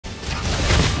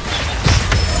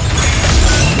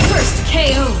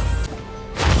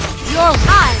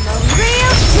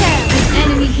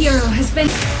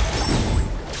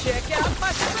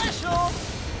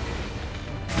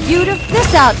Beautiful.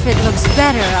 This outfit looks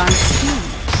better on skin.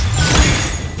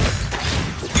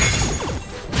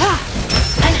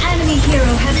 An enemy hero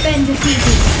has been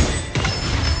defeated.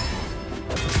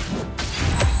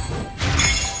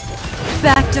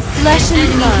 Back to flesh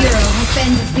and blood. Enemy hero has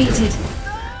been defeated.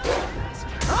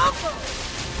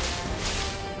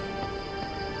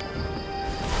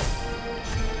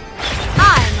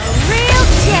 I'm a real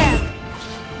champ.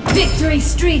 Victory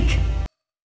streak.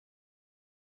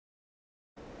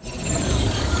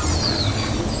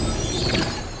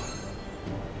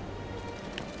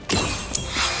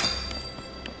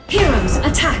 Heroes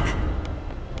attack.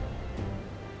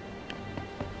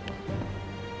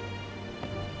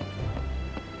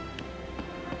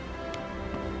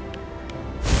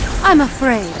 I'm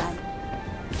afraid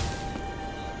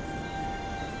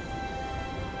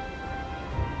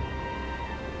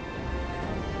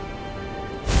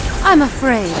I'm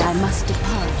afraid I must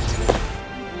depart.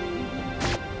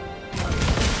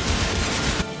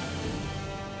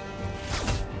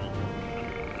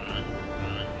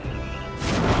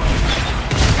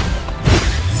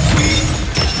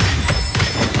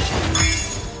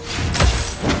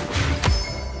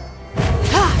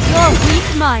 You're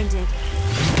weak-minded.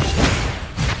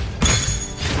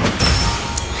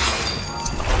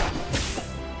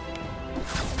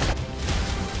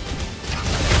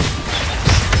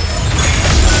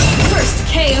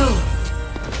 KO.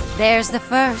 There's the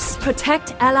first.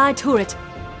 Protect ally turret.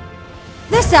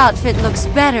 This outfit looks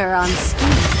better on skin.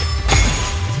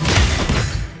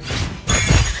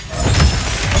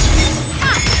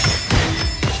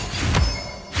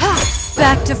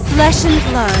 Back to flesh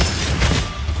and blood.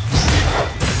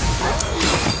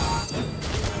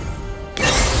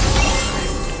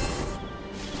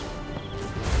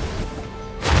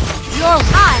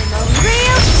 I'm a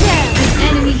real champ.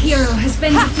 An enemy hero has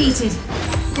been defeated.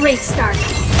 Great start.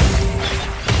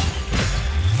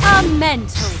 A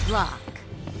mental block.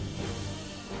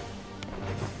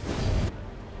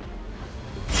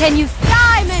 Can you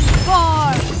diamond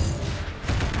form?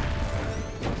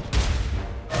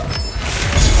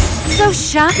 So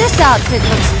sharp. This outfit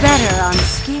looks better on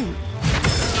skin.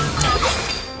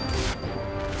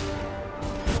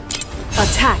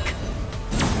 Attack.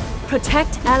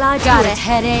 Protect ally Got turret. a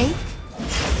headache?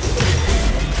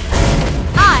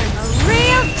 I'm a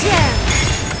real gem.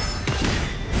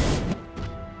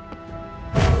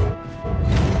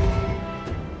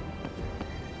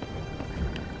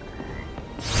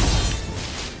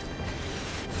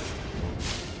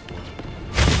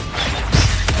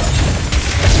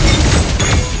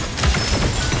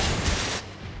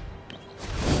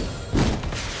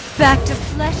 Back to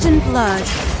flesh and blood.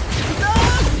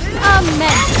 A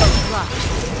mental block.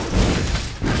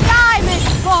 Diamond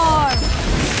form.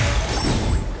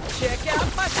 Check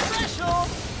out my special!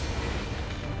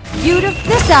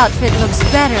 Beautiful. This outfit looks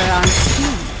better on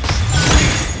skin.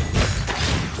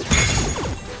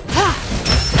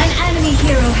 An enemy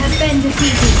hero has been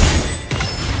defeated.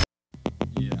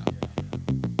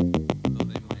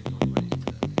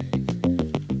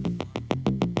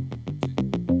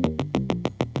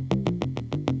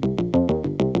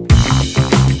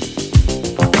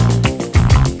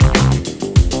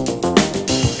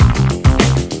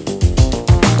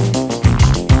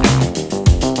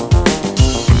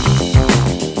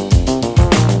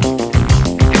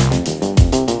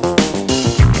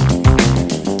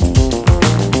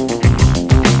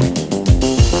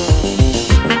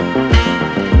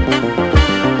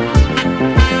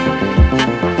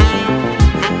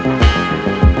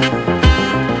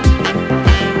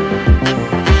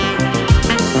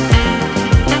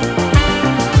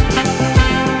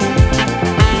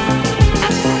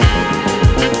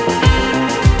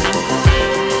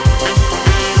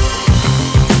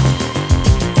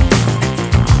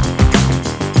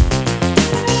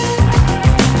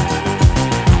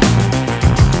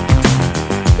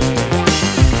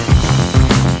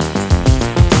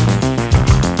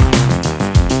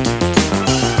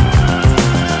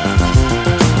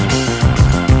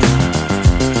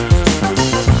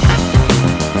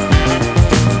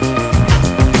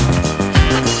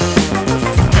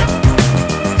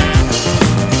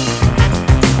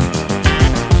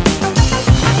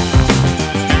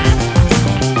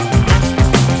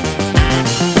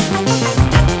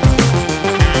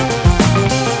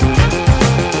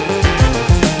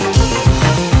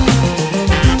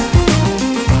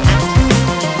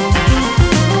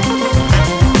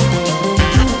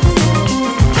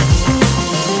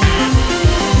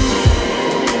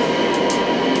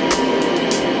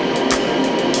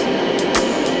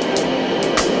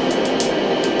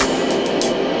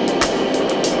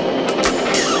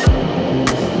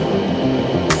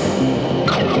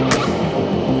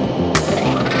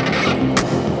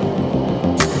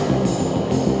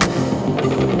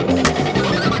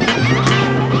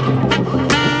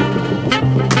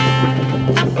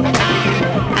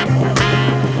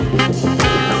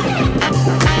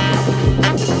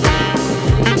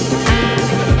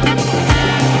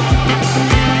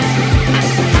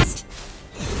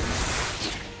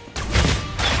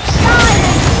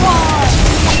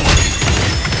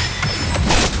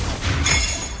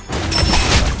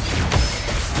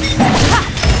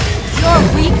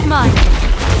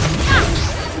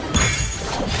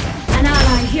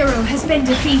 been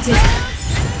defeated.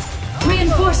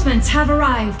 Reinforcements have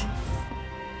arrived.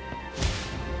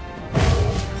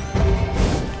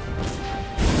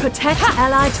 Protect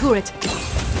allied turret.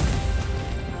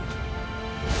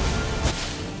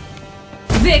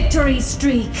 Victory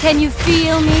streak. Can you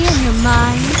feel me in your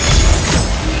mind?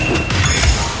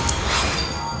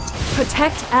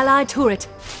 Protect allied turret.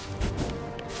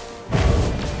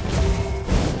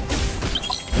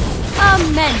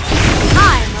 Immense!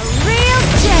 I'm a real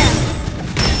gem!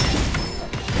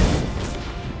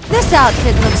 This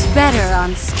outfit looks better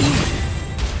on skin.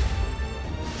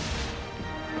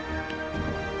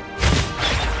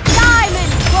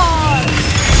 Diamond Ball!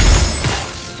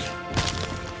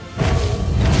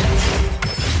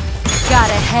 Got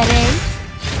a headache?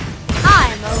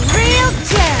 I'm a real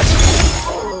gem!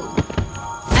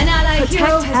 An allied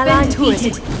hero has allied been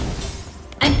defeated.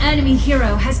 An enemy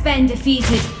hero has been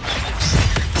defeated.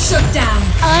 Shut down.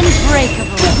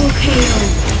 Unbreakable. Double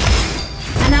KO.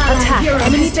 An allied Attack hero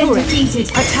enemy has been turret. defeated.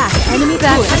 Attack enemy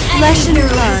Back turret. to An flesh and enemy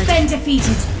hero has blood. been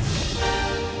defeated.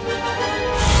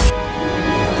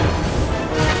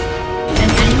 An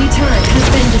enemy turret has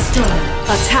been destroyed.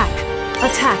 Attack.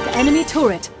 Attack enemy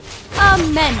turret. A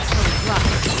mental block.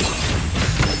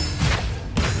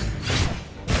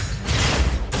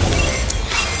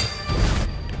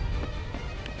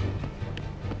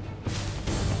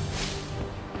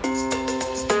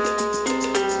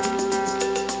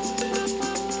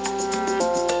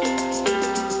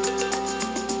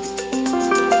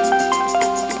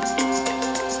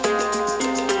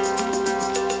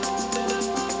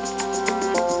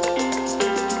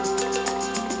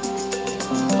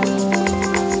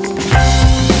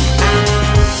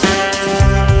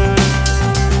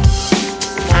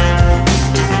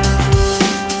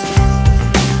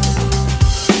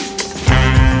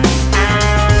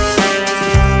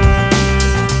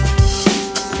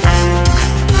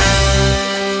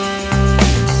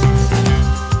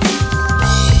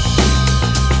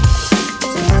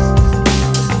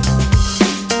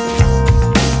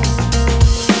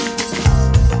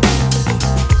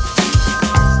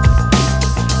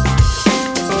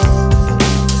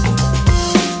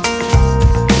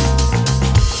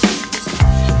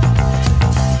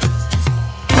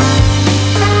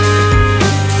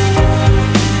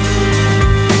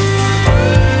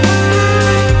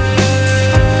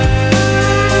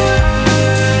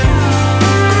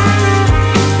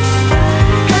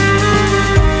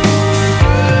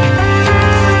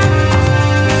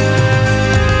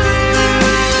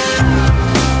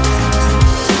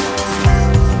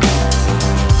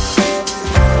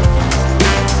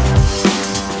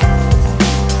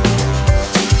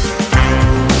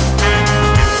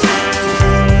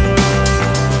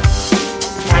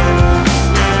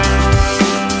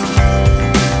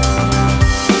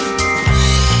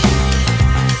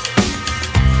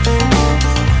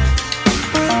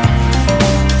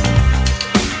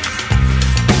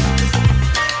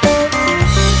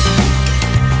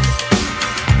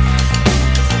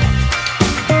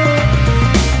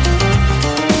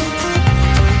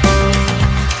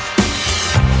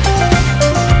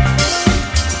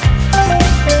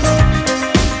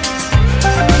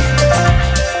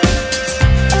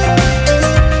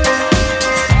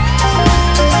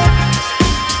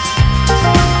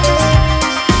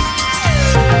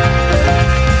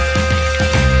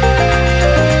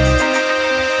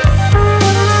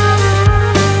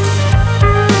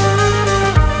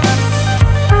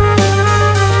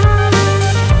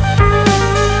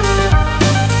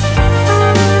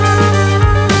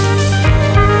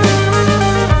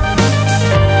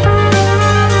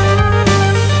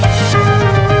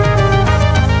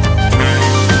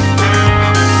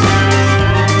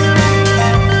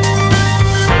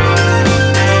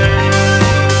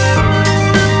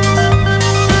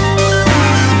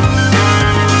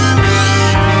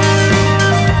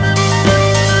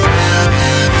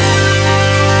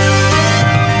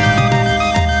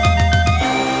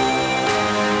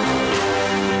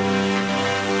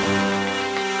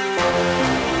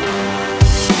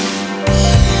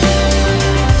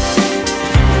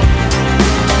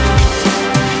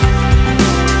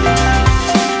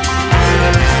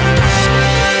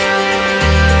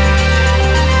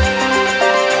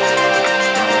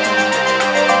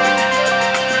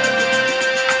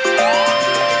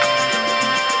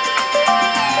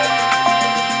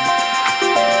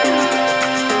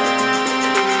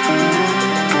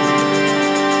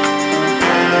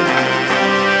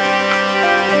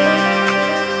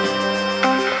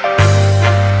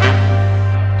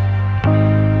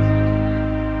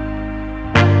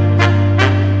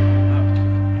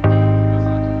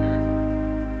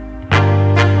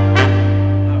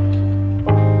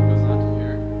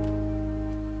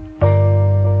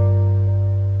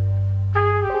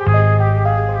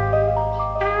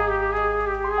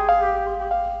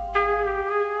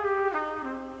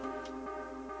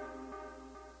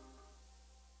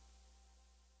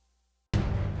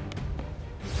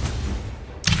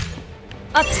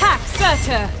 Attack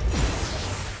Surtur!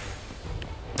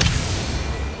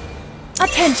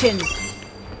 Attention!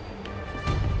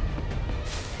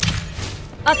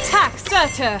 Attack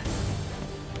Surtur!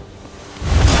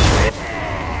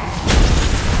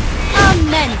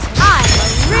 Amen. I'm a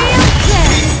real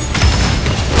king.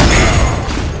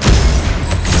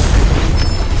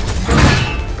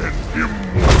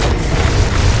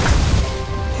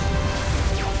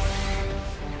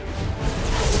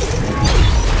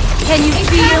 Can you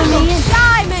feel me?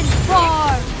 Diamond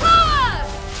form!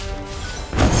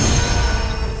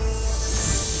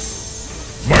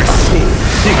 My soul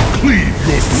will cleave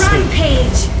your soul.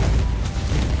 Rampage!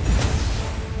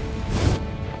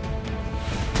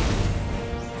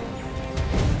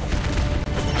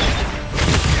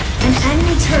 An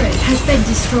enemy turret has been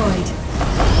destroyed.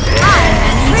 An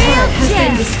enemy turret has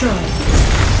been destroyed.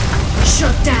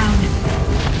 Shut down.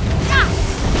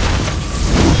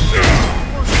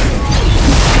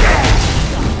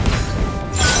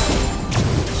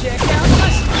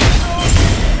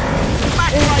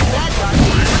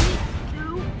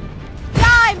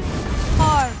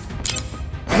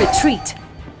 Retreat!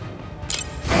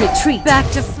 Retreat! Back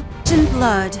to flesh and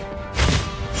blood.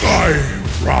 I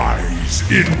rise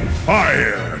in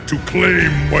fire to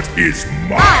claim what is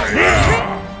mine.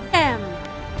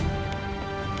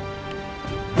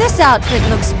 This outfit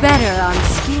looks better on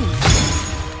skin.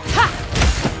 Ha!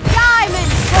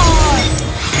 Diamond form!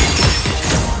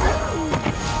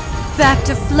 Back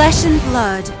to flesh and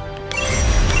blood.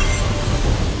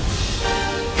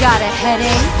 Got a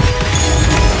headache?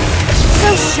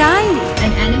 So shiny.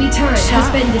 An enemy turret has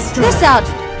been destroyed. This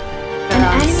outfit. An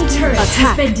enemy turret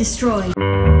has been destroyed.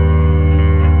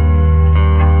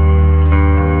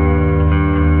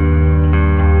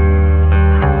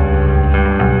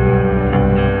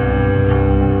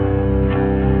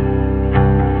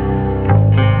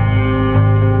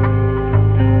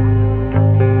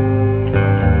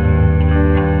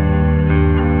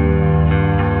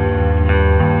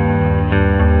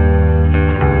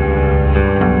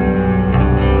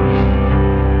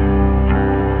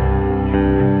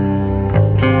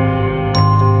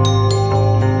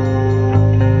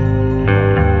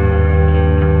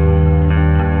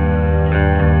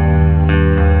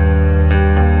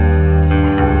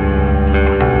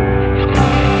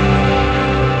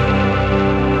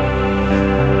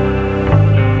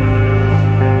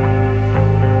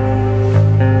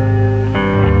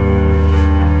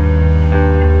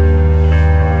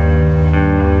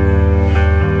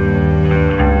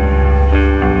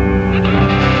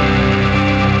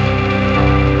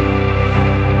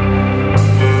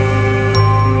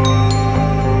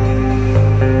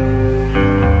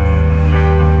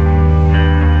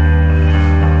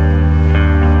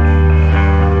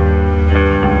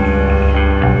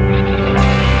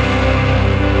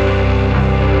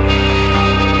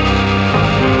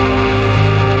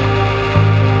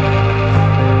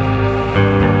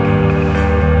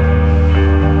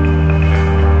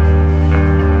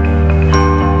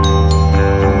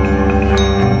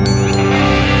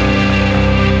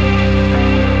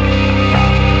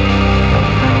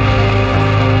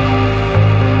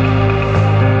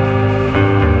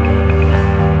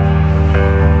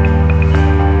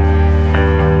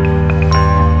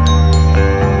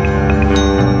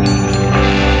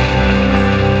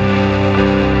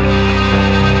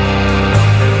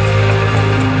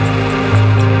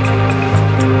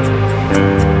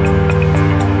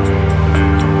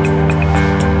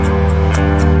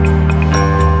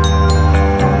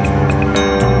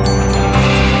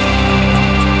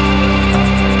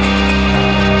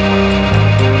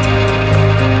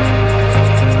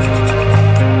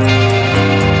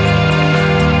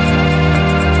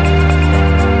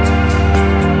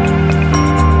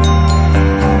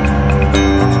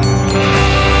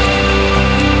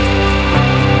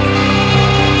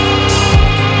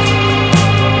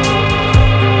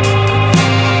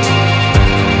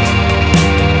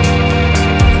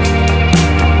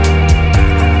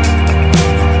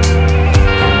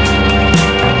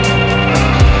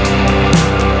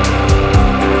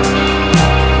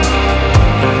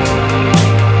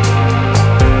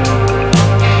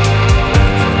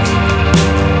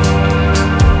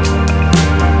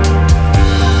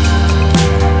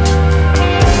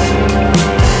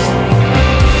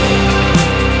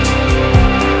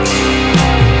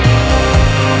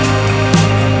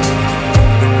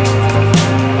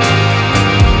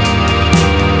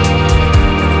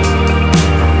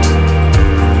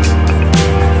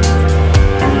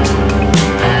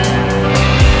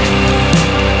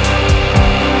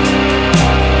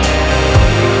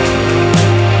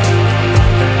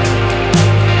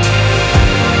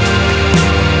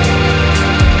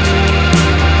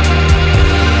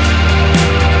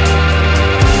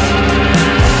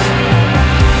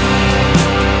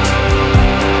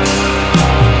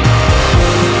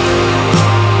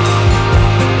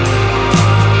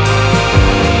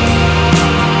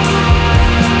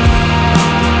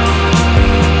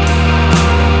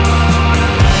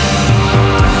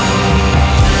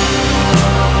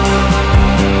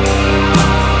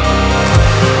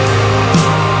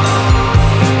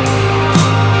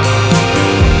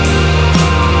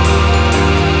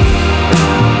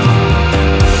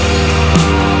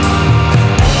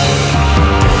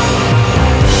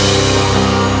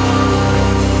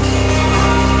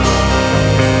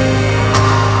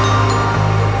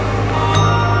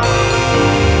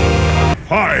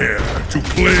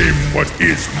 Claim what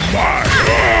is mine!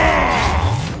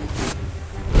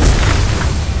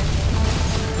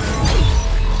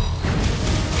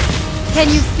 Can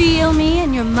you feel me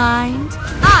in your mind?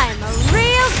 I'm a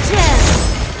real gem!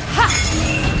 Ha!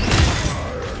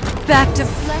 Back to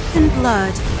flesh and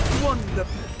blood.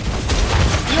 Wonderful.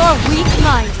 You're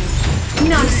weak-minded.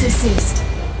 Nice assist.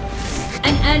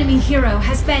 An enemy hero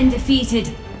has been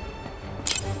defeated.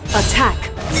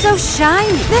 Attack. So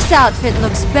shiny. This outfit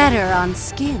looks better on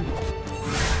skin.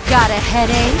 Got a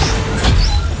headache?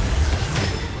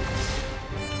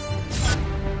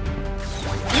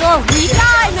 You're weak.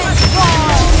 Diamond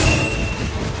ball!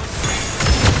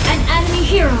 An enemy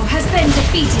hero has been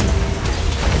defeated.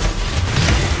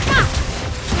 Ha!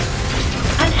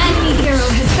 An enemy hero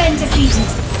has been defeated.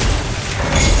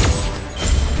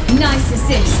 Nice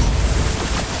assist.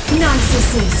 Nice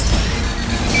assist.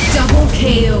 Double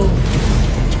KO.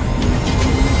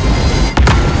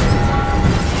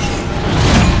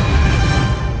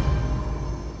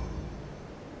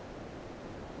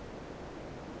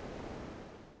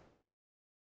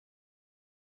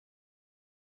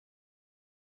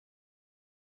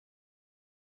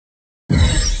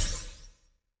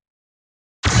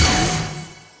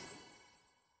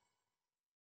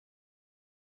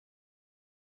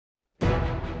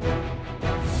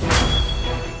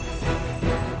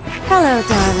 Hello,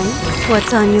 darling.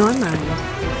 What's on your mind?